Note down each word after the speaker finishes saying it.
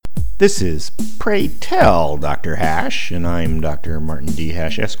This is Pray Tell Dr. Hash, and I'm Dr. Martin D.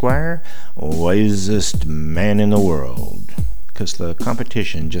 Hash, Esquire, wisest man in the world, 'cause the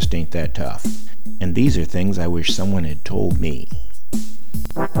competition just ain't that tough. And these are things I wish someone had told me.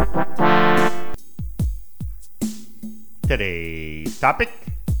 Today's topic: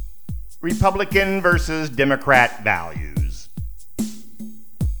 Republican versus Democrat values.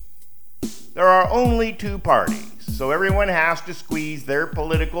 There are only two parties, so everyone has to squeeze their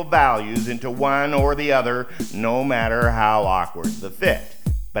political values into one or the other, no matter how awkward the fit.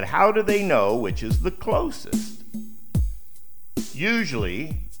 But how do they know which is the closest?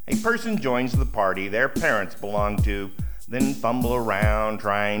 Usually, a person joins the party their parents belong to, then fumble around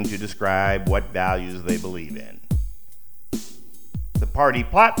trying to describe what values they believe in. The party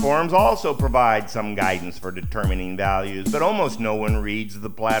platforms also provide some guidance for determining values, but almost no one reads the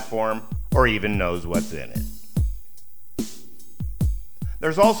platform or even knows what's in it.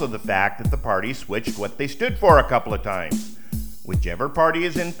 There's also the fact that the party switched what they stood for a couple of times. Whichever party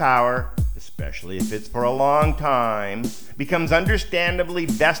is in power, especially if it's for a long time, becomes understandably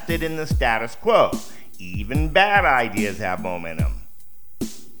vested in the status quo. Even bad ideas have momentum.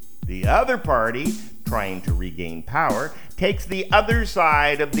 The other party, trying to regain power, takes the other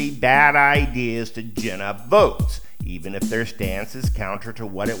side of the bad ideas to gin up votes, even if their stance is counter to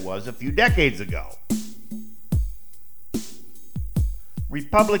what it was a few decades ago.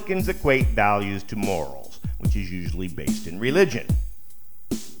 Republicans equate values to morals, which is usually based in religion.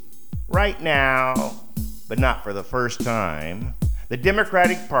 Right now, but not for the first time, the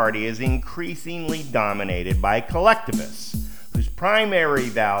Democratic Party is increasingly dominated by collectivists, whose primary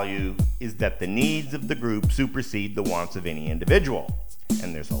value is that the needs of the group supersede the wants of any individual.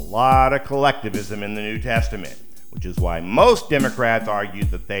 And there's a lot of collectivism in the New Testament, which is why most Democrats argue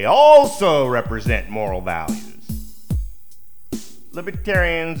that they also represent moral values.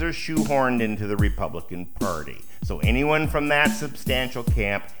 Libertarians are shoehorned into the Republican Party, so anyone from that substantial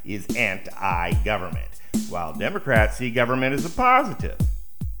camp is anti-government, while Democrats see government as a positive.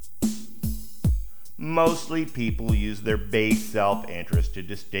 Mostly people use their base self-interest to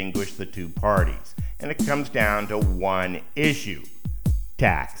distinguish the two parties, and it comes down to one issue: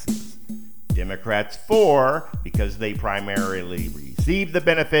 taxes. Democrats for because they primarily receive the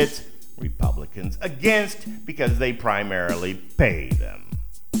benefits, Republicans against because they primarily pay them.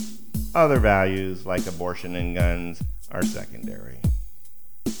 Other values like abortion and guns are secondary.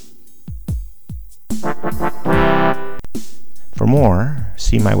 For more,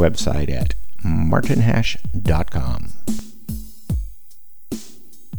 see my website at martinhash.com.